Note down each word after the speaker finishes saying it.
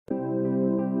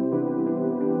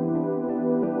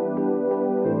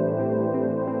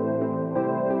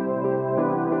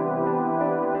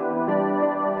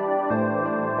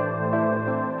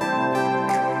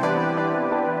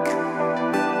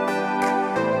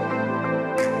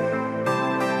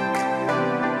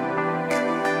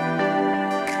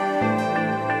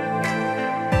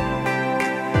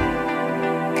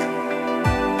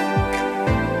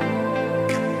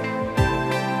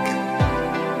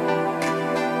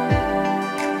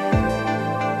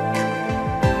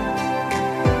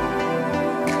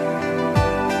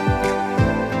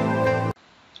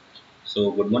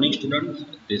good morning students.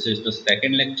 This is the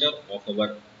second lecture of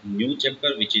our new chapter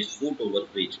which is foot over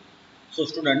bridge. So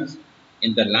students,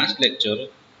 in the last lecture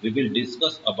we will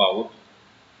discuss about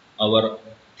our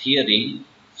theory.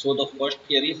 So the first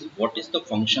theory is what is the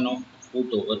function of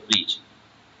foot over bridge.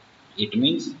 It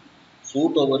means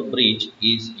foot over bridge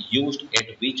is used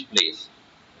at which place.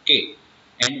 Okay,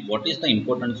 and what is the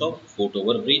importance of foot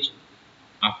over bridge.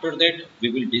 After that,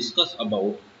 we will discuss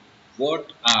about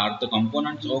what are the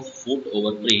components of foot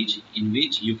over bridge, in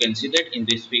which you can see that in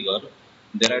this figure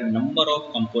there are number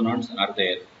of components are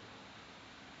there.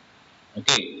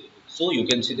 Okay, so you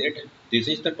can see that this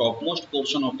is the topmost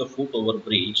portion of the foot over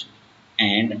bridge,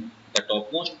 and the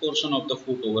topmost portion of the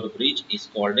foot over bridge is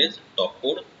called as top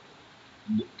chord.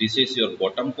 This is your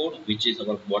bottom chord, which is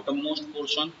our bottommost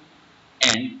portion,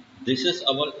 and this is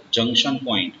our junction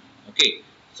point. Okay,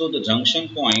 so the junction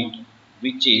point,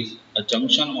 which is a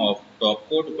junction of top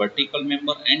chord, vertical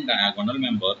member and diagonal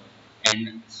member,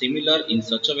 and similar in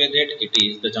such a way that it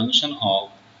is the junction of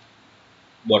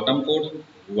bottom chord,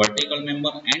 vertical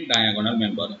member and diagonal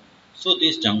member. So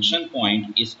this junction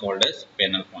point is called as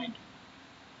panel point.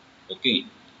 Okay,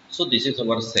 so this is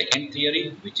our second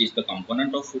theory, which is the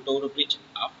component of foot over bridge.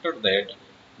 After that,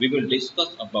 we will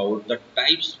discuss about the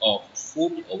types of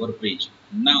foot over bridge.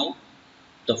 Now,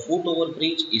 the foot over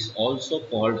bridge is also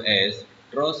called as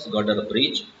truss girder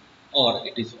bridge, or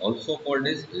it is also called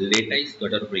as lattice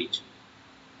girder bridge.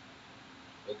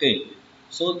 Okay,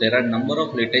 so there are number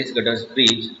of lattice girder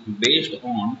bridge based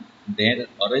on their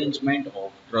arrangement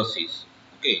of trusses.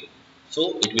 Okay,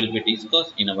 so it will be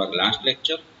discussed in our last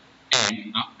lecture,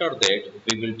 and after that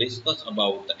we will discuss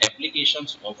about the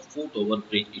applications of foot over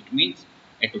bridge. It means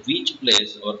at which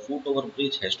place our foot over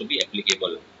bridge has to be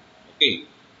applicable. Okay,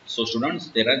 so students,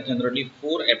 there are generally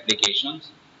four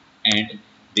applications, and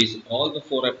these all the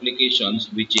four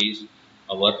applications which is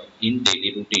our in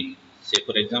daily routine. Say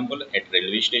for example, at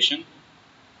railway station,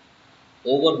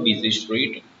 over busy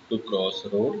street to cross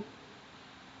road.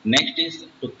 Next is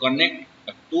to connect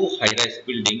a two high-rise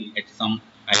building at some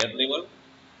higher level,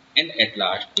 and at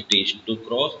last it is to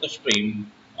cross the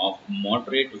stream of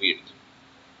moderate width.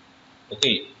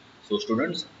 Okay, so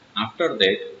students, after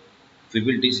that we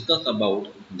will discuss about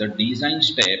the design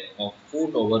step of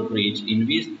foot over bridge, in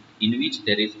which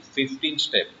there is 15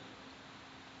 steps.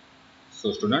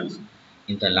 So students,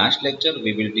 in the last lecture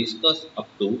we will discuss up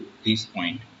to this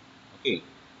point. Okay,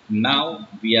 now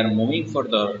we are moving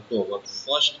further to our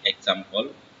first example,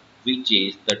 which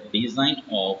is the design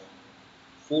of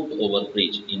foot over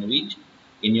bridge, in which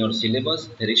in your syllabus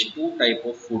there is two type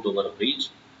of foot over bridge.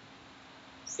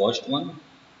 First one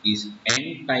is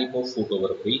N type of foot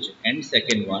over bridge, and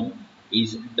second one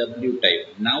is W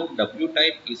type. Now W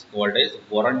type is called as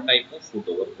Warren type of foot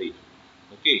over bridge.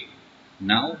 Okay,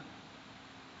 now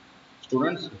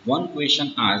students, one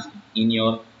question asked in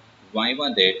your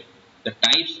Viva that the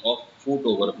types of foot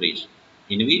over bridge,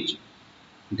 in which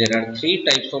there are three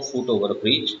types of foot over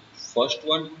bridge. First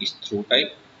one is through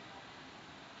type,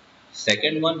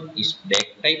 second one is deck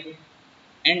type,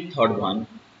 and third one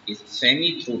is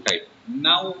semi through type.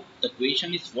 Now the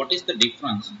question is, what is the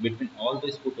difference between all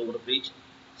these foot over bridge?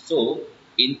 So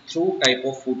in through type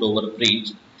of foot over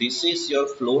bridge, this is your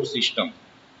floor system.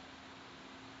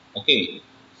 Okay,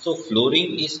 so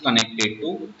flooring is connected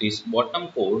to this bottom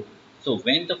chord. So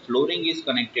when the flooring is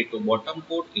connected to bottom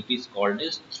chord, it is called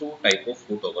as through type of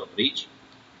foot over bridge.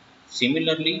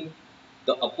 Similarly,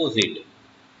 the opposite,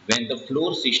 when the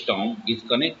floor system is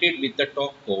connected with the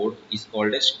top chord, is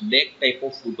called as deck type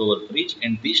of foot over bridge,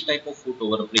 and this type of foot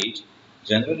over bridge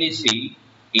generally see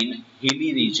in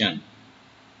hilly region.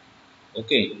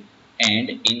 Okay, and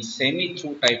in semi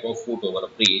through type of foot over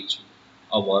bridge,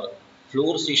 our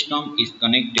floor system is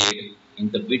connected in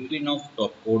the between of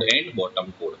top chord and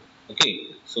bottom chord. Okay,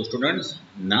 so students,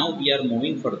 now we are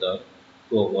moving further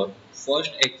to our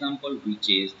first example, which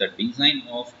is the design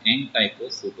of N type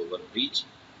of foot over bridge,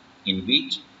 in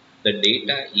which the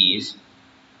data is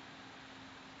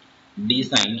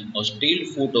design a steel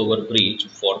foot over bridge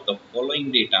for the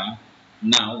following data.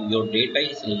 Now your data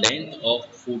is length of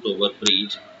foot over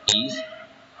bridge is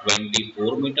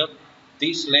 24 meter.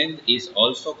 This length is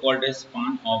also called as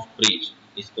span of bridge,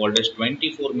 is called as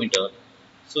 24 meter.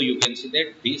 So you can see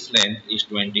that this length is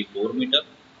 24 meter.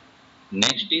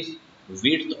 Next is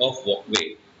width of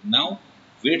walkway. Now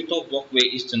width of walkway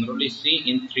is generally seen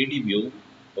in 3D view.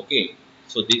 Okay,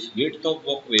 so this width of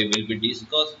walkway will be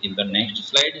discussed in the next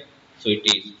slide. So it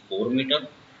is 4 meter.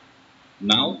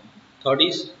 Now third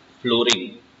is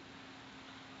flooring.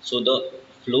 So the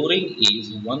flooring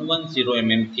is 110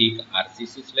 mm thick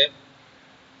RCC slab.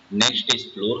 Next is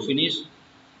floor finish.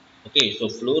 Okay, so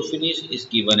floor finish is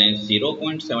given as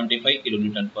 0.75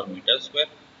 kilonewton per meter square.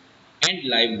 And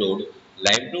live load.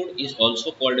 Live load is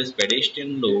also called as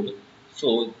pedestrian load.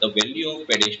 So the value of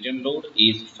pedestrian load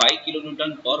is 5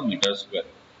 kilonewton per meter square.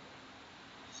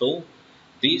 So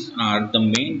these are the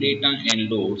main data and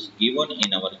loads given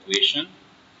in our equation.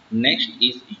 Next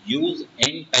is use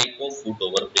N type of foot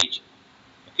over bridge.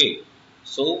 Okay,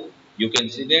 so you can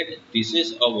see that this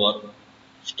is our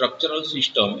structural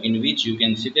system in which you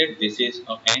can see that this is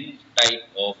a N type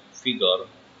of figure.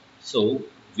 So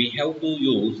we have to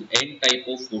use N type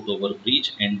of foot over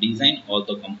bridge and design all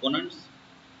the components.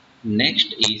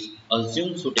 Next is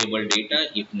assume suitable data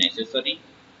if necessary,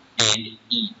 and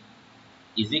E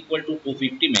is equal to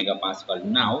 250 megapascal.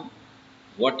 Now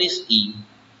what is E?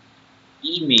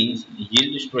 E means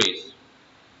yield stress.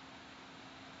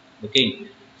 Okay,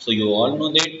 so you all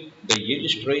know that the yield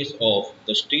stress of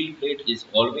the steel plate is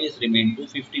always remain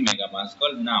 250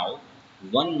 megapascal. Now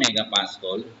 1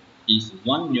 megapascal is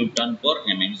 1 Newton per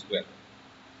mm square,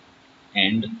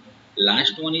 and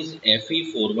last one is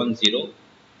FE-410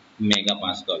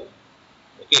 megapascal.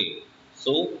 Okay,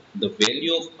 so the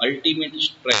value of ultimate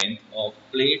strength of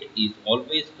plate is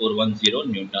always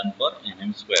 410 Newton per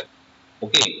mm square.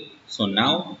 Okay, so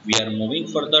now we are moving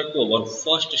further to our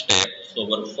first step.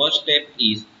 So our first step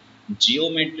is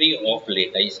geometry of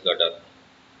lattice girder.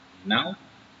 Now,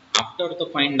 after the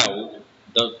find out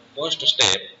the first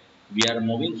step, we are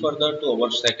moving further to our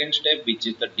second step, which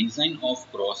is the design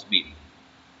of cross beam.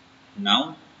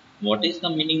 Now, what is the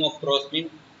meaning of cross beam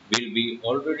will be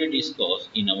already discussed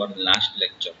in our last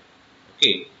lecture.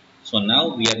 Okay, so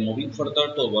now we are moving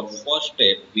further to our first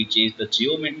step, which is the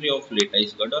geometry of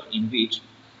lattice girder, in which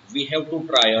we have to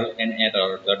trial and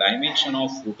error the dimension of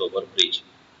foot over bridge.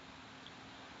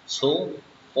 So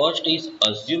first is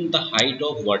assume the height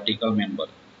of vertical member.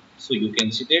 So you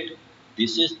can see that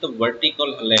this is the vertical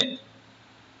length,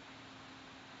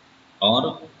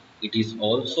 or it is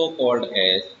also called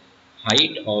as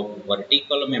height of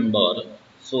vertical member.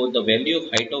 So the value of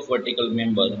height of vertical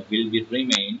member will be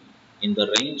remain in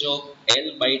the range of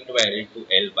L by 12 to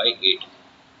L by 8.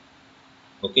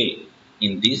 Okay,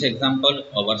 in this example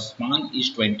our span is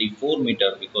 24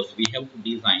 meter because we have to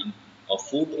design a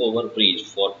foot over bridge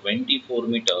for 24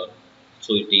 meter.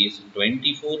 So it is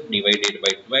 24 divided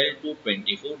by 12 to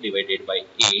 24 divided by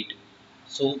 8.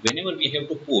 So whenever we have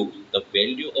to put the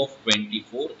value of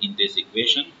 24 in this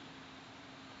equation,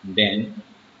 then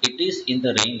it is in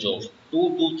the range of 2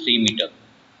 to 3 meter.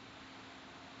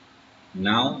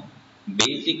 Now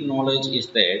basic knowledge is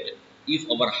that if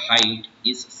our height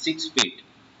is 6 feet,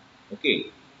 okay,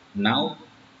 now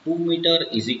 2 meter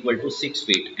is equal to 6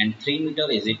 feet and 3 meter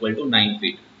is equal to 9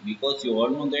 feet, because you all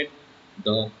know that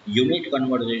the unit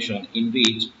conversion in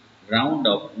which round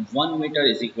up 1 meter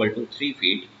is equal to 3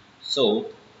 feet. So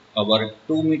our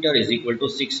 2 meter is equal to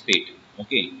 6 feet.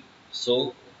 Okay,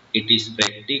 so it is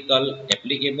practical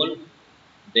applicable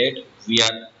that we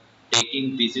are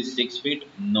taking this is 6 feet?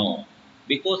 No,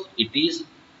 because it is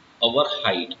our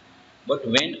height. But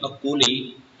when a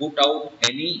coolie put out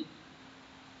any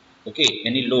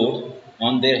load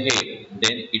on their head,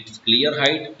 then its clear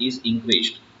height is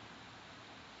increased.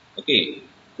 Okay,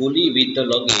 coolie with the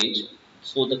luggage,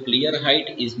 so the clear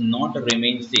height is not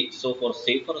remain 6. So for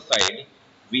safer side,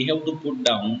 we have to put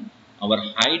down our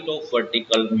height of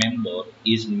vertical member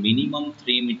is minimum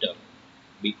 3 meter,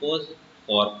 because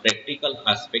for practical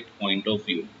aspect point of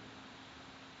view.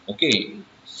 Okay,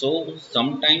 so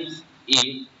sometimes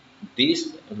if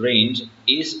this range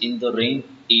is in the range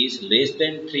is less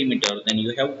than 3 meter, then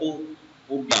you have to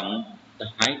put down the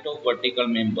height of vertical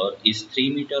member is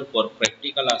 3 meter for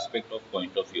practical aspect of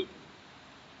point of view.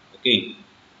 Okay,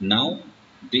 now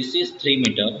this is 3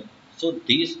 meter, so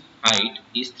this height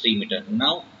is 3 meter.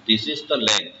 Now this is the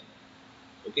length.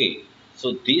 Okay,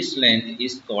 so this length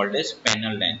is called as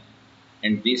panel length,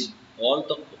 and this all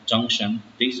the junction,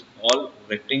 this all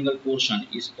rectangle portion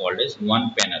is called as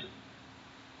one panel.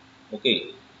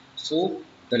 Okay, so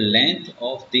the length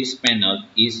of this panel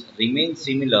is remain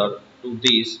similar to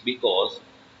this because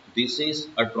this is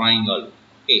a triangle.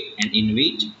 Okay, and in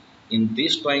which in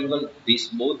this triangle this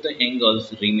both the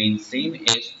angles remain same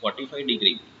as 45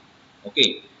 degree.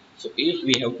 Okay, so if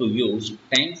we have to use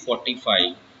tan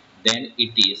 45, then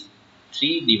it is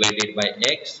 3 divided by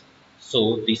x.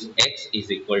 So this x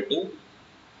is equal to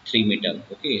 3 meter.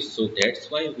 Okay, so that's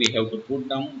why we have to put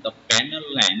down the panel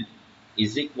length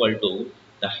is equal to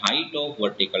the height of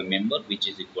vertical member, which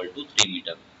is equal to 3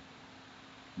 meter.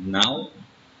 Now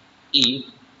if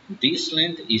this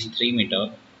length is 3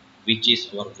 meter, which is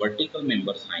our vertical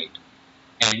member's height,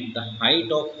 and the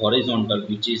height of horizontal,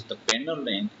 which is the panel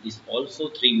length, is also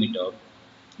 3 meter,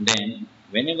 then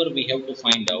whenever we have to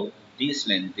find out this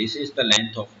length, this is the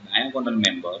length of diagonal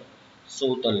member.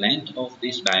 So the length of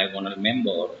this diagonal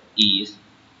member is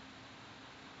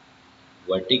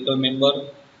vertical member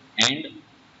and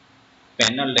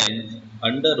panel length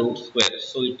under root square.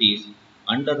 So it is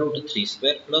under root 3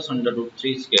 square plus under root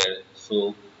 3 square.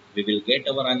 So we will get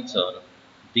our answer,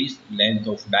 this length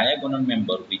of diagonal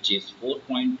member, which is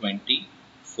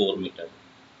 4.24 meter.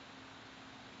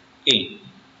 Okay.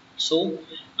 So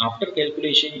after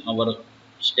calculation our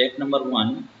step number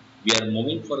 1, we are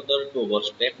moving further to our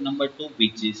step number 2,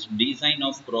 which is design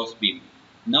of cross beam.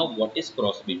 Now what is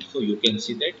cross beam? So you can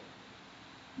see that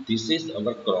this is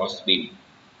our cross beam,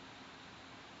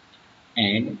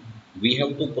 and we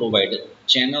have to provide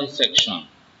channel section.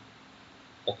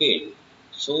 Okay,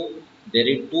 so there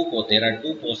are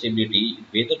two possibility,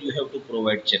 whether you have to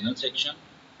provide channel section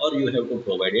or you have to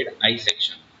provide it I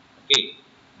section. Okay,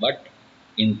 but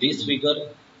in this figure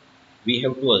we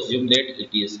have to assume that it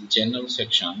is channel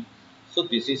section. So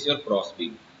this is your cross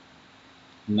beam.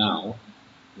 Now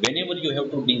whenever you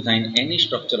have to design any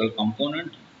structural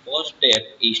component, first step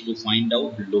is to find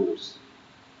out loads.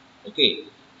 Okay,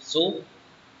 so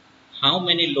how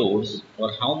many loads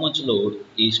or how much load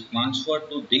is transferred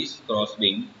to this cross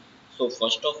beam? So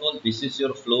first of all, this is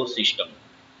your floor system,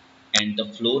 and the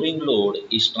flooring load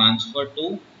is transferred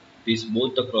to this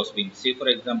both the cross beam. Say for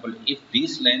example, if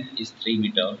this length is 3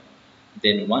 meter,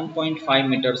 then 1.5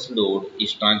 meters load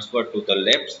is transferred to the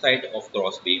left side of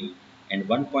cross beam, and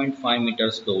 1.5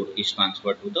 meters load is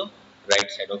transferred to the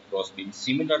right side of cross beam.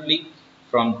 Similarly,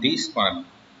 from this span,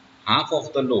 half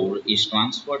of the load is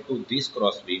transferred to this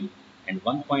cross beam, and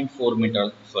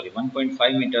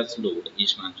 1.5 meters load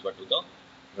is transferred to the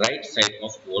right side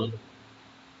of whole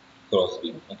cross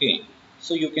beam. Okay,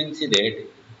 so you can see that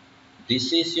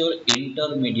this is your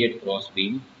intermediate cross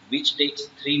beam, which takes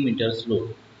 3 meters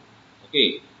load.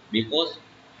 Okay, because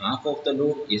half of the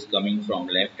load is coming from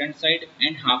left hand side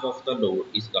and half of the load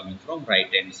is coming from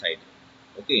right hand side.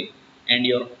 Okay, and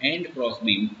your end cross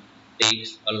beam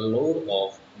takes a load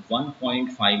of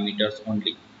 1.5 meters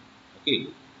only. Okay,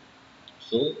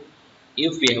 so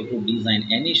if we have to design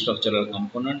any structural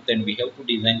component, then we have to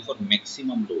design for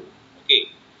maximum load. Okay,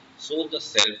 so the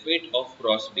self weight of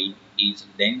cross beam is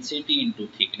density into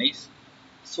thickness.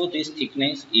 So this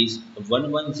thickness is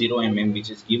 110 mm, which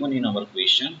is given in our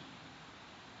question.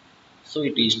 So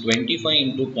it is 25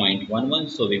 into 0.11.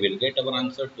 So we will get our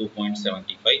answer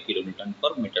 2.75 kilonewton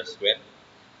per meter square.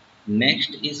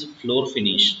 Next is floor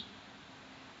finish.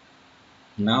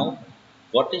 Now,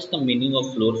 what is the meaning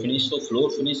of floor finish? So floor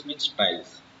finish means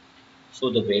tiles. So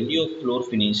the value of floor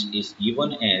finish is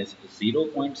given as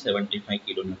 0.75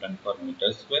 kilonewton per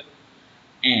meter square,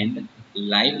 and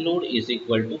live load is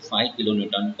equal to 5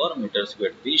 kilonewton per meter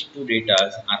square. These two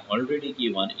data are already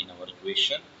given in our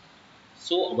question.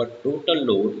 So our total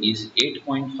load is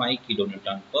 8.5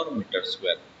 kilonewton per meter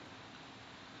square.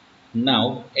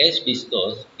 Now, as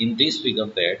discussed in this figure,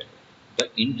 that the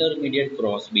intermediate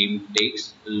cross beam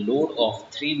takes load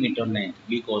of 3 meter length,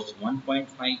 because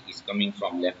 1.5 is coming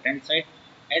from left hand side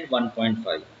and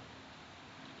 1.5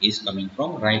 is coming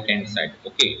from right hand side.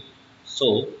 Okay,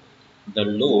 so the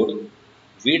load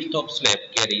width of slab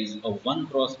carries a one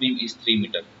cross beam is 3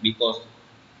 meter, because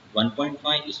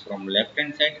 1.5 is from left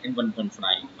hand side and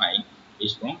 1.5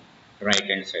 is from right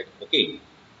hand side. Okay,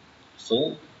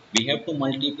 so we have to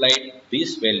multiply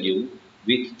this value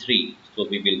with 3. So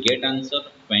we will get answer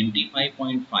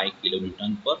 25.5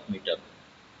 kilonewton per meter.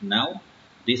 Now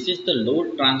this is the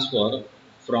load transfer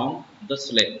from the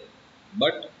slab.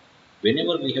 But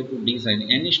whenever we have to design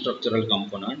any structural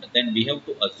component, then we have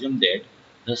to assume that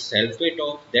the self weight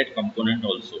of that component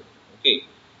also. Okay.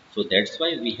 So that's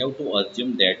why we have to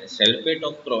assume that self weight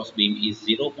of cross beam is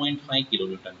 0.5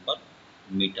 kilonewton per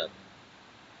meter.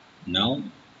 Now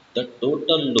the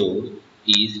total load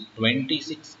is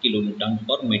 26 kilonewton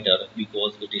per meter,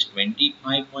 because it is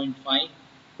 25.5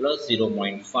 plus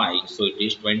 0.5, so it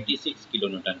is 26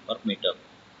 kilonewton per meter.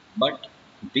 But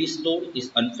this load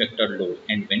is unfactored load,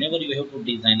 and whenever you have to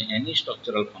design any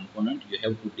structural component, you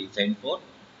have to design for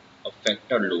a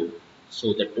factor load.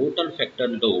 So the total factor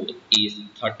load is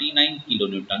 39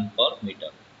 kilonewton per meter.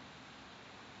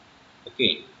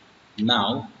 Okay.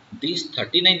 Now this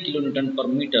 39 kilonewton per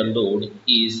meter load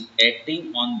is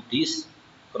acting on this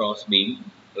cross beam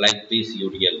like this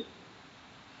UDL.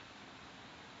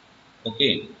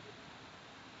 Okay.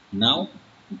 Now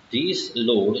this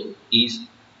load is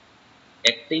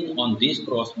acting on this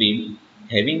cross beam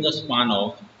having a span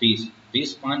of this.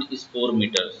 This span is 4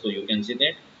 meters. So you can see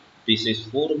that This is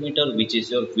 4 meter, which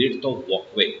is your width of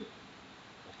walkway.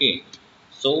 Okay,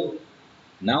 so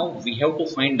now we have to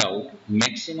find out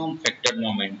maximum factor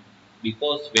moment,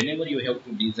 because whenever you have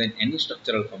to design any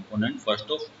structural component, first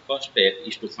step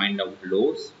is to find out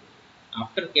loads.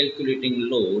 After calculating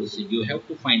loads, you have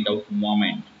to find out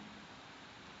moment.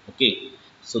 Okay,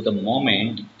 so the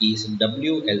moment is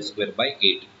WL square by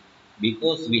 8,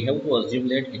 because we have to assume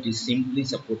that it is simply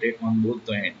supported on both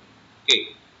the ends.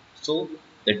 Okay, so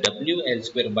the WL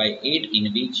square by 8,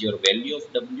 in which your value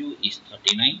of W is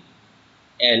 39,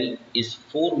 L is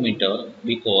 4 meter,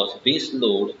 because this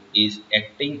load is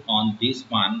acting on this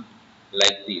one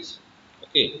like this.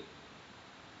 Okay,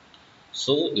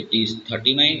 so it is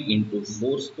 39 into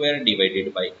 4 square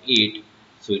divided by 8.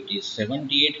 So it is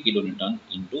 78 kilonewton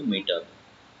into meter.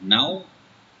 Now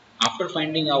after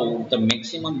finding out the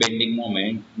maximum bending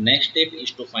moment, next step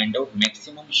is to find out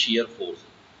maximum shear force.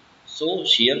 So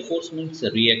shear force means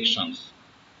reactions.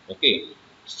 Okay.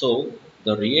 So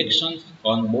the reactions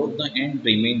on both the end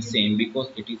remain same,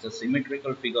 because it is a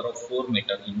symmetrical figure of 4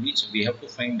 meter, in which we have to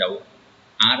find out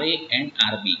RA and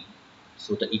RB.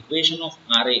 So the equation of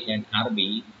RA and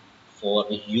RB for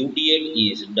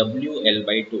UDL is WL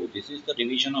by 2. This is the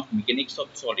revision of mechanics of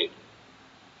solid.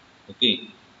 Okay.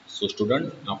 So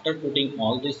students, after putting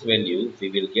all this value, we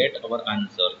will get our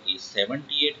answer is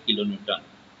 78 kilonewton.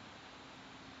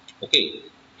 Okay,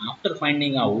 after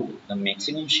finding out the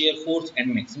maximum shear force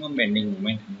and maximum bending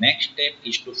moment, next step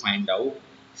is to find out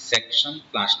section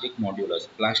plastic modulus,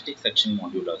 plastic section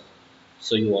modulus.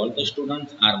 So you all the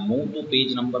students are moved to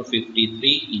page number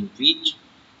 53, in which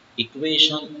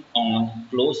equation on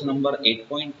clause number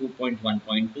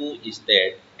 8.2.1.2 is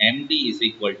that MD is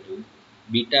equal to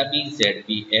beta B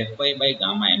ZB Fy by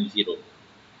gamma M0.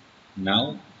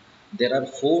 Now, there are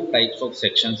four types of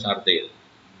sections are there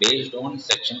based on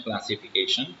section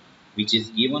classification, which is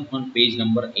given on page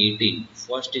number 18.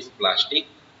 First is plastic,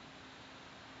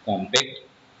 compact,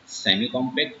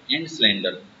 semi-compact and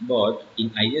slender. But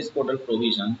in IS codal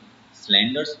provision,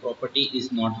 slender's property is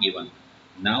not given.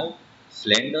 Now,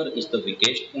 slender is the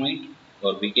weakest point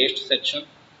or weakest section.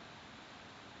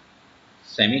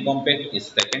 Semi-compact is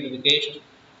second weakest,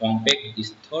 compact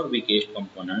is third weakest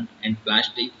component, and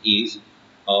plastic is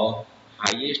a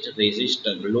highest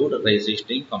load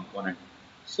resisting component.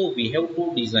 So we have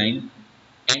to design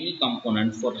any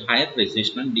component for higher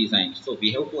resistance design. So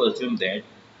we have to assume that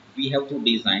we have to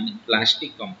design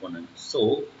plastic component.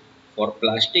 So for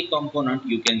plastic component,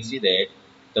 you can see that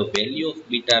the value of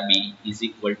beta B is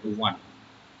equal to 1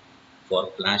 for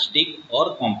plastic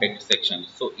or compact section.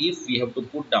 So if we have to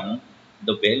put down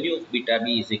the value of beta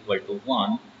B is equal to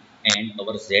 1, and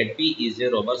our ZP is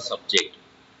our subject.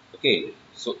 Okay,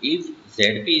 so if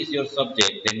ZP is your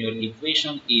subject, then your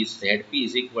equation is ZP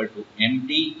is equal to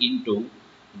MD into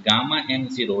gamma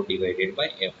M0 divided by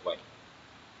Fy.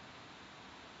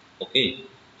 Okay,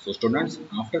 so students,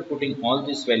 after putting all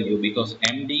this value, because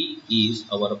MD is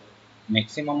our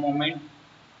maximum moment,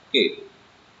 okay,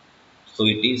 so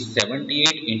it is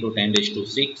 78 into 10 raised to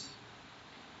 6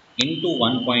 into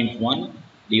 1.1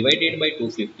 divided by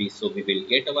 250. So we will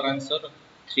get our answer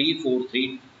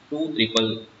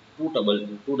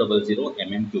 343,200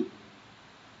 mm3.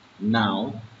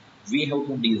 Now we have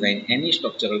to design any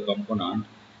structural component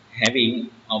having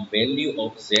a value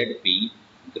of ZP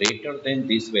greater than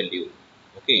this value.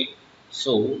 Okay,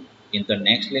 so in the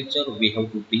next lecture we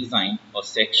have to design a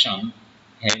section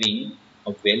having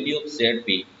a value of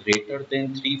ZP greater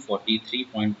than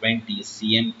 343.20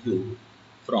 cm cube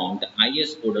from the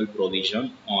IS codal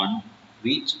provision, on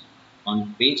which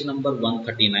on page number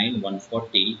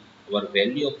 139-140 our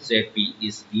value of ZP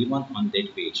is given on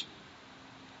that page.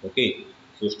 Okay,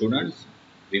 so students,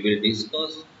 we will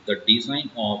discuss the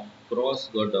design of cross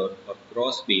girder or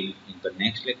cross beam in the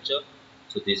next lecture.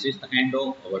 So this is the end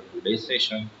of our today's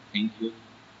session. Thank you.